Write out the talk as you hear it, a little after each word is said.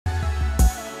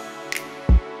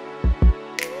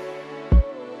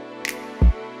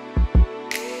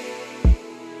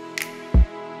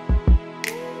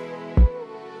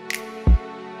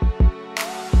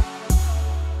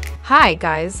Hi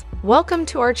guys, welcome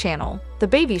to our channel, The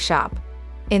Baby Shop.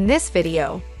 In this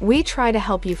video, we try to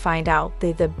help you find out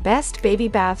the best baby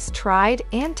baths tried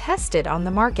and tested on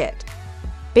the market.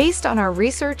 Based on our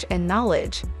research and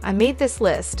knowledge, I made this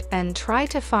list and try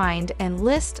to find and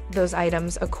list those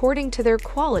items according to their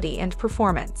quality and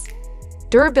performance,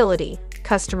 durability,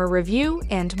 customer review,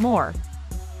 and more.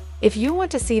 If you want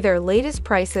to see their latest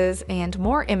prices and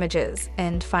more images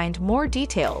and find more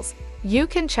details, you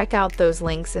can check out those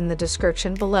links in the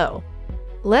description below.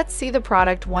 Let's see the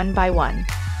product one by one.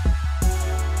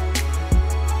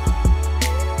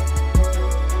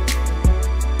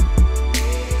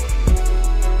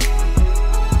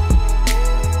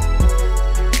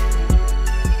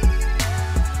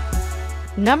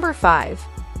 Number 5.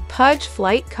 Pudge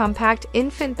Flyte Compact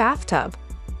Infant Bathtub.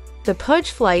 The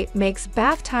Pudge Flyte makes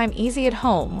bath time easy at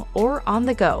home or on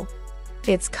the go.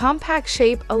 Its compact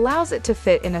shape allows it to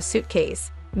fit in a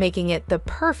suitcase, making it the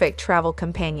perfect travel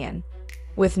companion.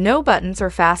 With no buttons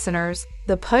or fasteners,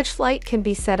 the Pudge Flyte can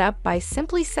be set up by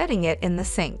simply setting it in the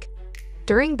sink.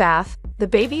 During bath, the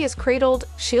baby is cradled,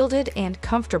 shielded, and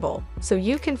comfortable, so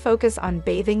you can focus on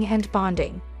bathing and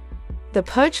bonding. The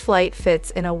Pudge Flyte fits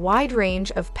in a wide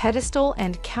range of pedestal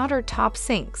and countertop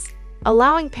sinks,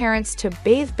 allowing parents to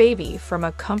bathe baby from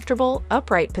a comfortable,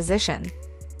 upright position.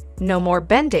 No more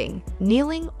bending,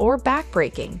 kneeling, or back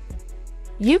breaking.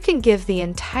 You can give the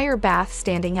entire bath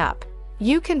standing up.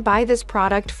 You can buy this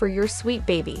product for your sweet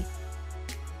baby.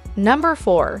 Number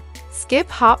 4. Skip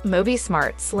Hop Moby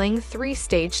Smart Sling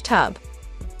 3-Stage Tub.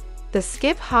 The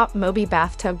Skip Hop Moby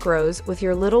bathtub grows with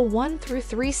your little 1 through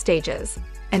 3 stages,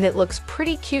 and it looks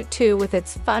pretty cute too with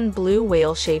its fun blue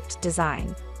whale-shaped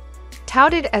design.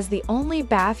 Touted as the only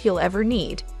bath you'll ever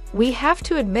need, we have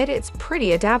to admit it's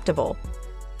pretty adaptable.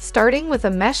 Starting with a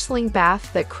mesh sling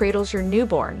bath that cradles your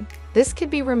newborn, this can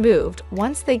be removed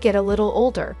once they get a little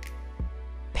older.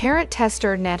 Parent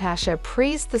tester Natasha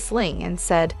praised the sling and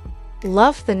said,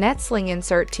 "Loved the net sling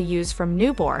insert to use from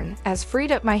newborn as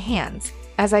freed up my hands,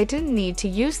 as I didn't need to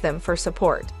use them for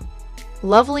support.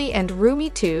 Lovely and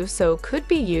roomy too, so could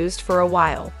be used for a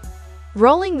while."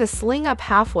 Rolling the sling up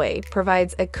halfway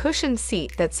provides a cushioned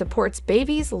seat that supports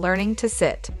babies learning to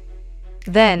sit.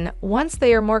 Then, once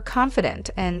they are more confident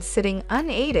and sitting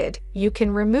unaided, you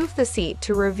can remove the seat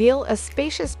to reveal a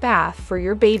spacious bath for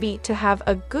your baby to have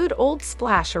a good old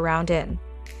splash around in.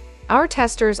 Our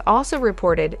testers also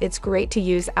reported it's great to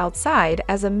use outside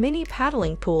as a mini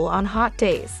paddling pool on hot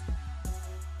days.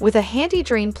 With a handy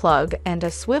drain plug and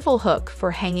a swivel hook for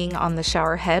hanging on the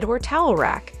shower head or towel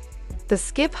rack, the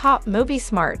Skip Hop Moby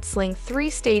Smart Sling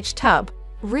 3-Stage Tub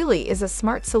really is a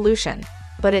smart solution,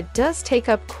 but it does take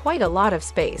up quite a lot of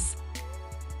space.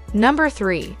 Number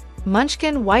 3.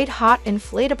 Munchkin White Hot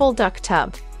Inflatable Duck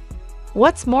Tub.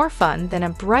 What's more fun than a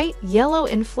bright yellow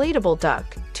inflatable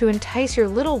duck to entice your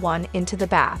little one into the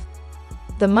bath?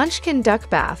 The Munchkin duck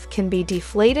bath can be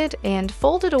deflated and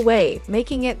folded away,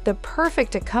 making it the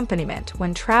perfect accompaniment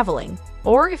when traveling,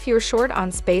 or if you're short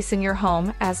on space in your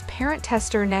home, as parent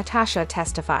tester Natasha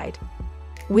testified.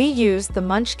 We used the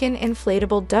Munchkin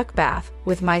inflatable duck bath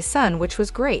with my son, which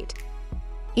was great.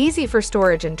 Easy for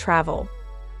storage and travel.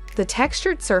 The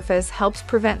textured surface helps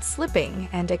prevent slipping,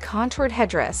 and a contoured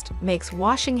headrest makes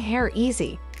washing hair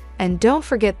easy. And don't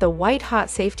forget the white hot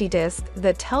safety disc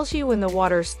that tells you when the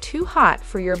water's too hot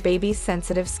for your baby's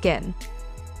sensitive skin.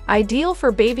 Ideal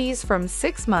for babies from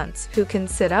 6 months who can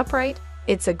sit upright,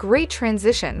 it's a great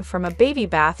transition from a baby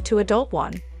bath to adult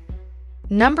one.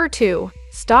 Number 2.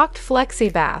 Stokke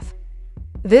Flexi Bath.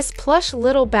 This plush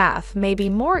little bath may be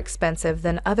more expensive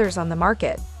than others on the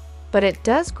market, but it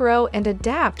does grow and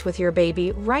adapt with your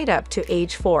baby right up to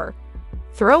age 4.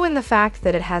 Throw in the fact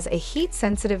that it has a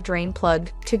heat-sensitive drain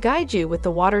plug to guide you with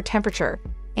the water temperature,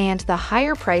 and the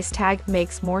higher price tag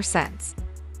makes more sense.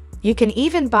 You can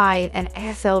even buy an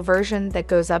SL version that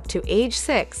goes up to age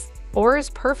 6, or is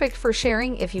perfect for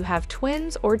sharing if you have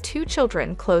twins or 2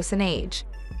 children close in age.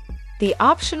 The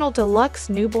optional deluxe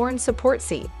newborn support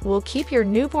seat will keep your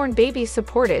newborn baby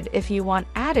supported if you want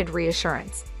added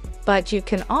reassurance, but you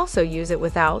can also use it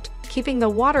without, keeping the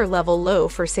water level low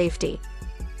for safety.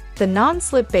 The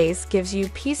non-slip base gives you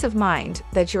peace of mind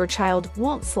that your child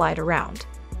won't slide around.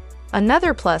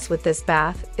 Another plus with this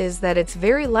bath is that it's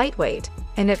very lightweight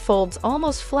and it folds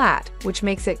almost flat, which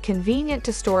makes it convenient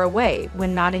to store away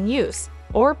when not in use,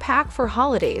 or pack for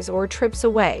holidays or trips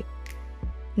away.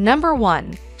 Number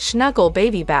 1. Shnuggle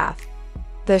Baby Bath.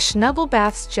 The Shnuggle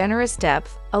bath's generous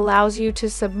depth allows you to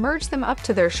submerge them up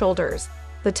to their shoulders.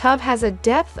 The tub has a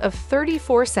depth of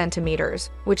 34 centimeters,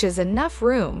 which is enough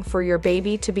room for your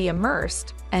baby to be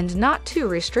immersed and not too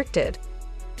restricted.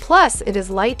 Plus, it is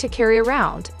light to carry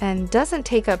around and doesn't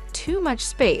take up too much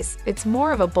space. It's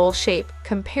more of a bowl shape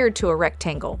compared to a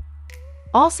rectangle.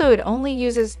 Also, it only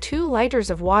uses 2 liters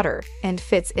of water and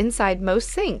fits inside most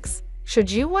sinks, should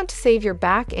you want to save your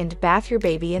back and bath your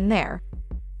baby in there.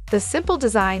 The simple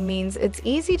design means it's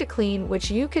easy to clean, which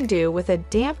you can do with a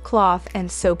damp cloth and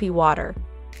soapy water.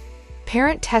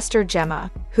 Parent tester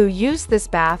Gemma, who used this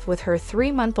bath with her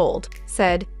 3-month-old,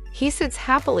 said, "He sits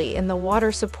happily in the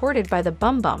water supported by the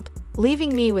bum bump,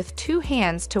 leaving me with 2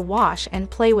 hands to wash and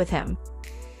play with him.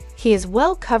 He is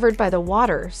well covered by the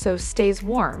water, so stays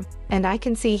warm, and I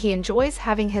can see he enjoys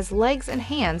having his legs and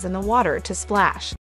hands in the water to splash."